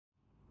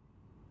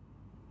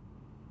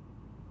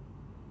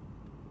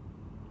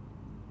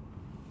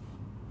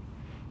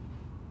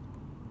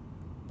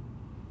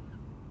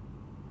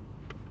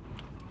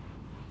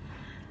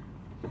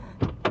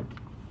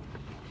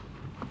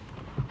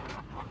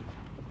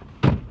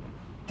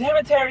Damn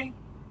it, Terry!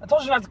 I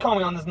told you not to call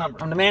me on this number.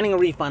 I'm demanding a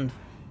refund.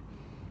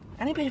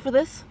 I didn't pay for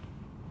this.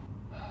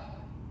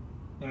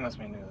 You must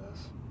be new to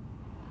this.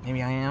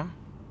 Maybe I am.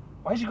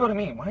 Why'd you go to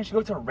me? Why didn't you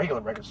go to a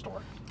regular record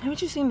store? Haven't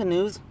you seen the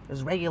news?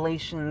 There's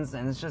regulations,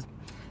 and it's just...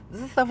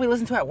 This is stuff we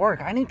listen to at work.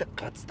 I need the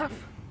good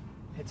stuff.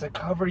 It's a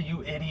cover,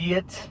 you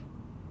idiot.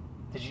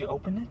 Did you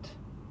open it?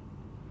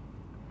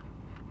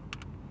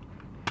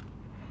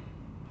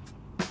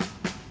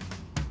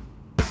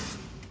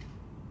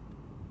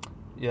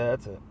 Yeah,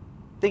 that's it.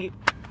 Thank you.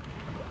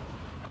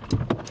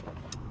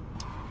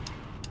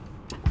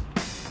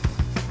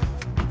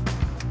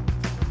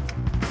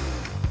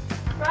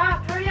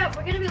 Rob, hurry up.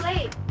 We're gonna be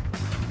late.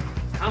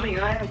 Coming,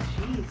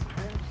 jeez,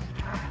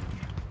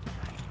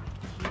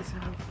 he's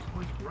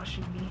always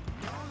rushing me.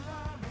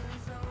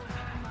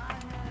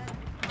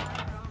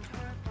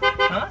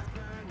 Huh?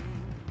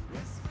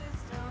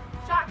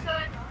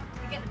 Shotgun.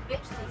 You're getting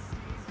bitch seat.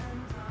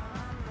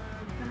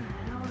 What the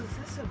hell is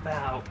this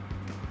about?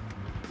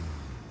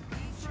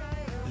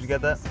 Did you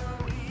get that?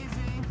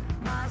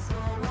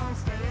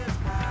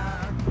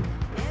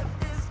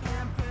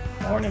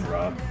 Morning,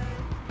 Rob.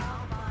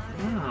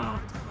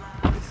 Oh,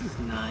 this is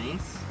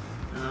nice.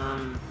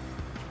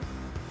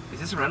 Is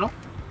this a rental?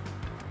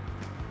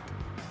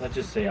 Let's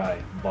just say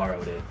I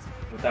borrowed it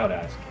without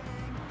asking.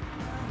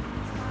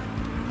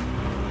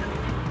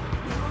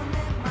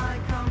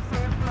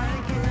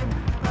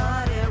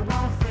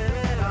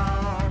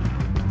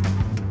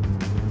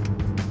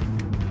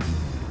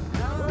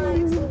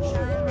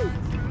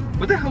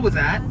 What the hell was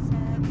that?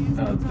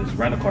 This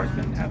rental car's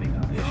been having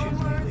issues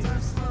lately.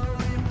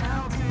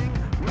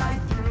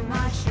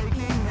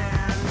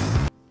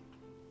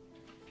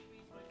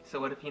 So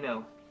what if,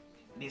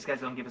 these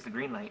guys don't give us the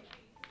green light?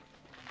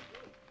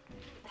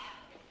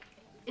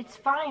 It's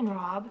fine,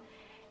 Rob.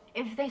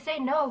 If they say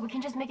no, we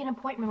can just make an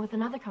appointment with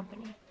another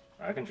company.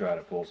 I can try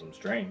to pull some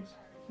strings.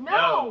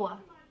 No!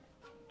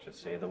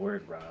 Just say the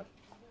word, Rob.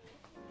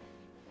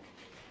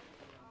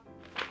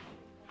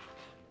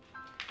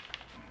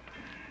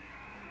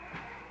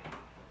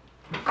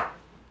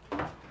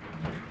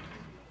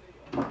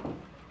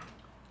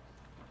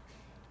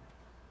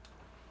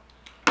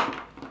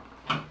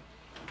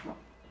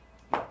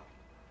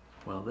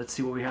 Well, let's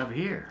see what we have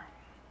here.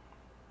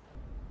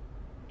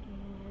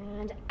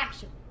 And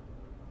action.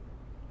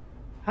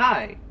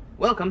 Hi,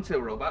 welcome to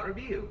Robot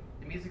Review,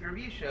 the music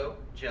review show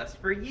just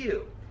for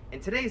you. In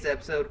today's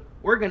episode,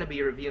 we're going to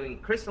be reviewing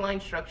Crystalline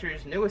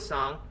Structure's newest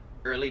song,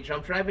 Early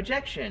Jump Drive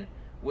Ejection,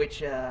 which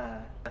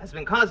has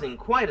been causing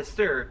quite a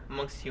stir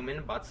amongst human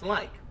and bots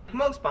alike.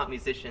 Most bot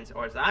musicians,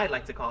 or as I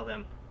like to call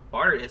them,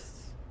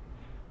 bartists,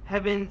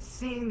 have been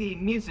seeing the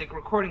music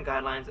recording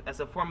guidelines as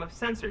a form of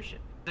censorship.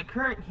 The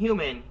current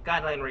human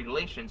guideline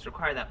regulations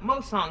require that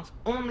most songs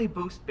only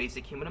boost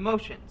basic human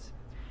emotions.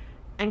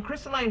 And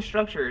Crystalline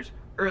Structure's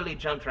Early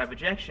Jump Drive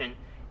Ejection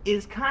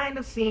is kind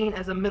of seen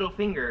as a middle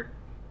finger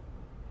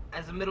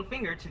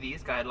to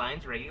these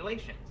guidelines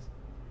regulations.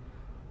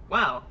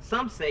 While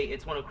some say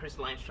it's one of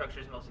Crystalline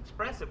Structure's most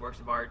expressive works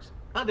of art,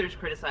 others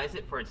criticize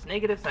it for its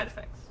negative side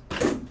effects.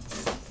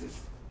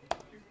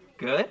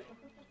 Good?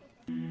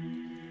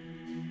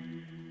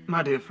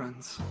 My dear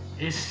friends.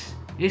 This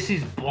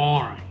is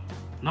boring.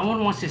 No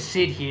one wants to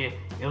sit here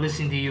and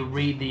listen to you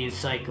read the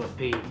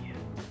encyclopedia.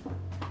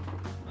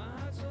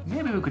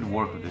 Maybe we could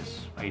work with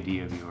this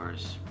idea of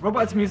yours.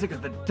 Robot's music is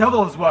the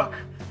devil's work.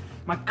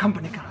 My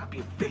company cannot be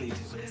affiliated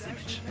with this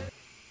image.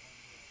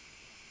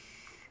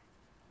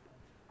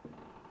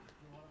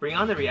 Bring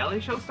on the reality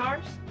show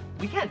stars?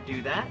 We can't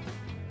do that.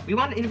 We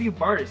want to interview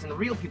artists and the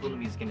real people in the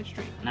music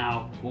industry.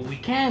 Now, what we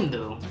can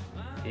do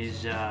is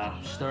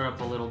stir up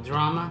a little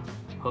drama,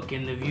 hook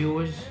in the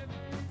viewers.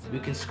 We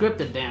can script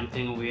the damn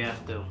thing if we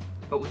have to.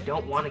 But we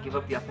don't want to give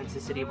up the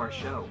authenticity of our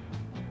show.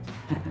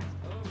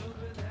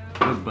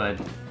 Look,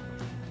 bud,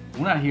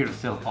 we're not here to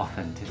sell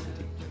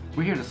authenticity.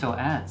 We're here to sell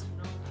ads.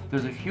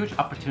 There's a huge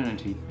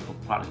opportunity for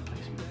product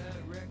placement.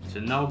 It's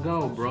a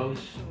no-go, bros.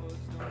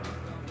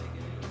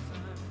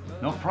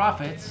 No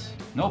profits,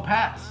 no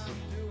pass.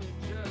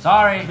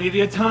 Sorry. May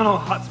the eternal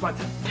hotspots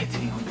have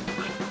pity on you.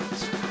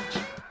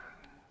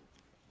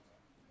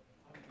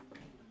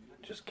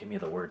 Just give me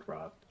the word,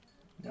 Rob.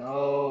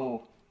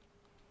 No.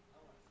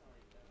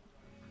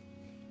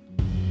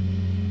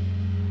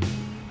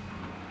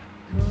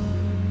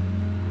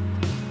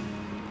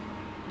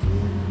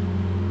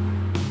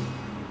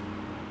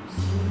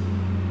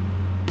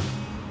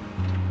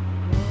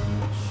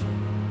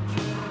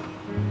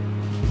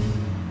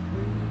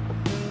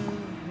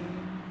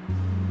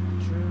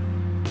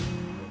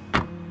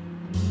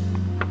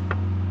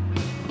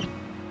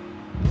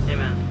 Hey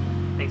man,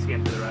 thanks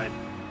again for the ride.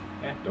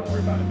 Eh, don't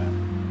worry about it,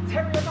 man.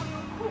 Terry, I thought you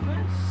were cool,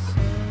 man.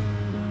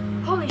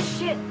 Holy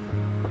shit!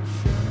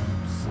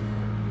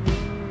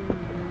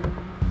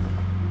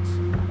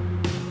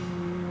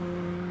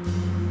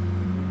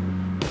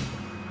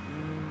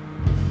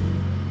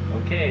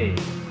 Okay,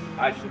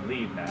 I should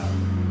leave now.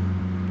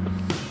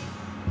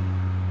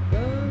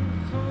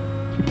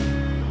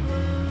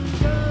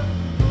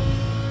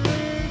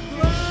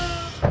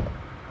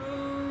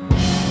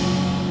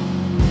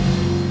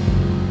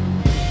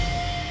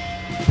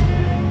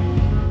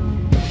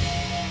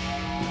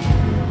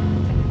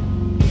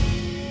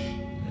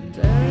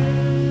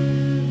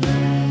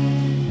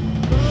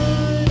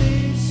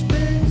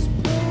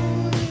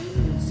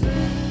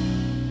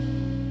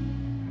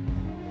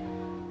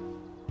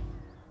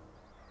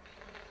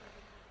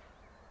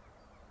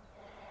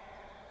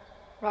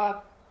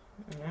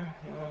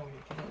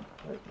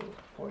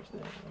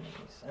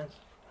 sense.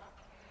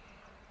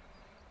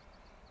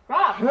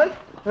 Rob! What?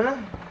 Huh?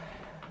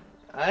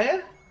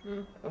 Aya?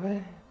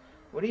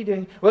 What are you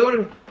doing? What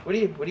are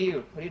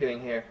you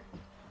doing here?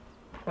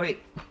 Wait,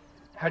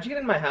 how'd you get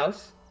in my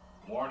house?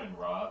 Morning,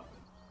 Rob.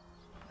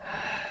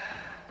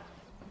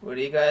 What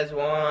do you guys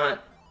want?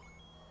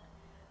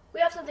 We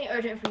have something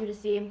urgent for you to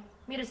see.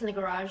 Meet us in the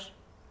garage.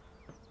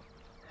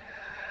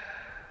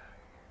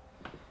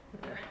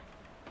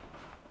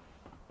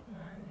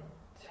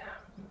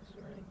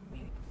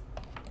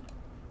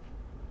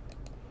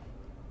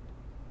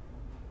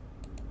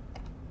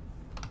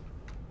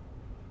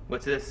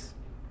 What's this?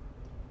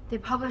 They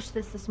published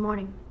this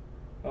morning.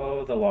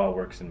 Oh, the law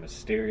works in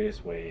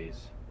mysterious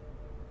ways.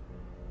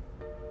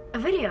 A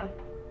video.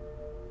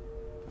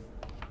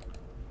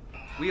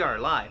 We are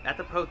live at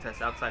the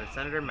protest outside of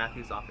Senator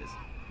Matthews' office.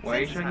 Why are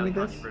you Since showing me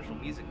highly this? controversial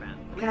music ban,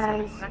 police Guys, have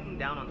been cracking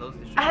down on those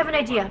I have an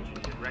idea.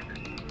 distributing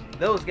records.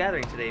 Those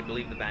gathering today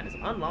believe the ban is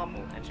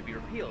unlawful and should be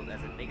repealed as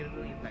it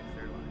negatively affects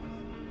their lives.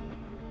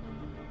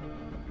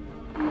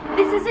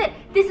 This is it.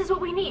 This is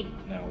what we need.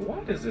 Now,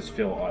 why does this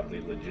feel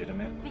oddly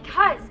legitimate?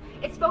 Because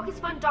it's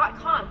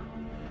FocusFund.com.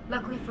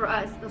 Luckily for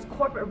us, those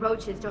corporate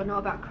roaches don't know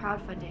about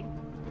crowdfunding.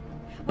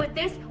 With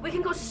this, we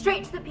can go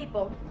straight to the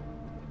people.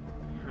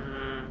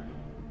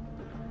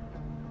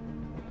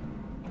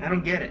 I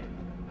don't get it.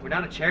 We're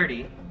not a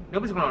charity.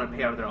 Nobody's going to want to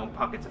pay out of their own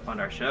pocket to fund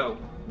our show.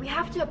 We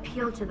have to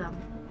appeal to them.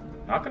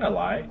 Not gonna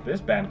lie, this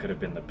ban could have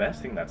been the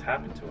best thing that's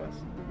happened to us.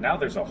 Now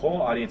there's a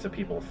whole audience of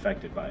people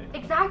affected by it.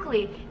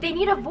 Exactly. They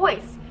need a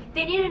voice.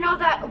 They need to know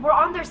that we're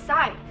on their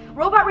side.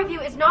 Robot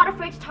Review is not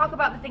afraid to talk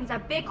about the things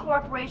that big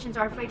corporations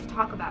are afraid to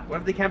talk about.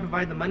 What if they can't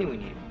provide the money we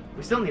need?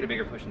 We still need a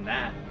bigger push than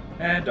that.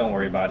 Don't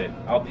worry about it.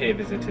 I'll pay a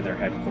visit to their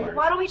headquarters.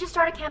 Why don't we just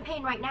start a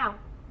campaign right now?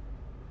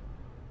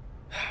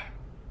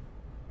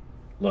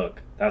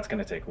 Look, that's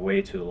gonna take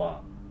way too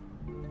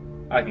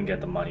long. I can get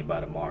the money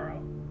by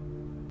tomorrow.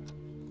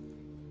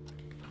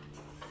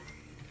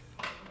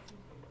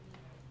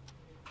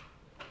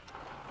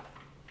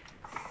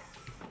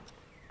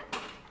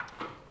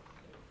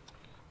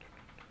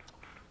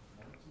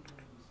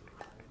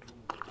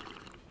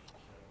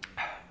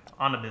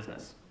 On to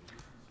business.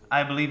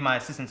 I believe my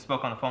assistant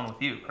spoke on the phone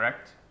with you,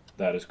 correct?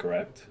 That is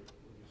correct.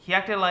 He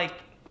acted like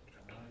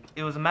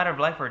it was a matter of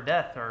life or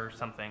death or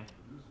something.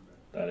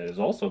 That is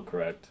also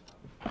correct.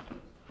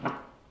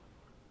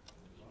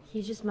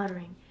 He's just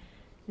muttering.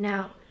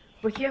 Now,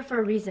 we're here for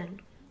a reason.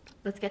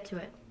 Let's get to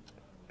it.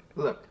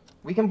 Look,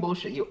 we can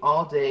bullshit you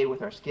all day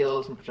with our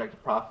skills and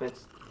projected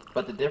profits,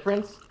 but the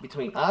difference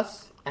between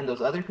us and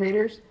those other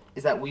creators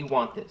is that we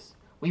want this.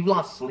 We've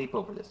lost sleep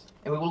over this,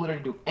 and we will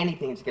literally do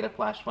anything to get a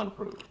Flash Fund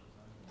approved.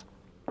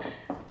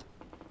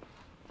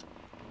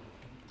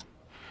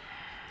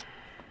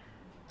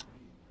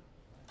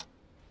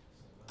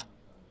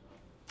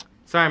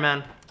 Sorry,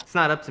 man. It's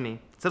not up to me.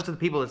 It's up to the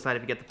people to decide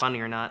if you get the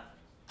funding or not.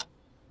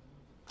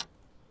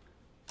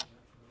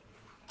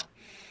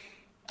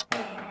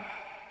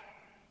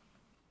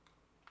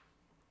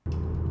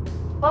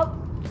 Well,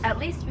 at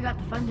least we got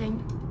the funding.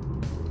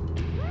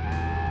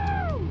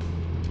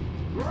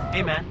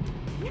 Hey, man.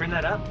 Turn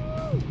that up.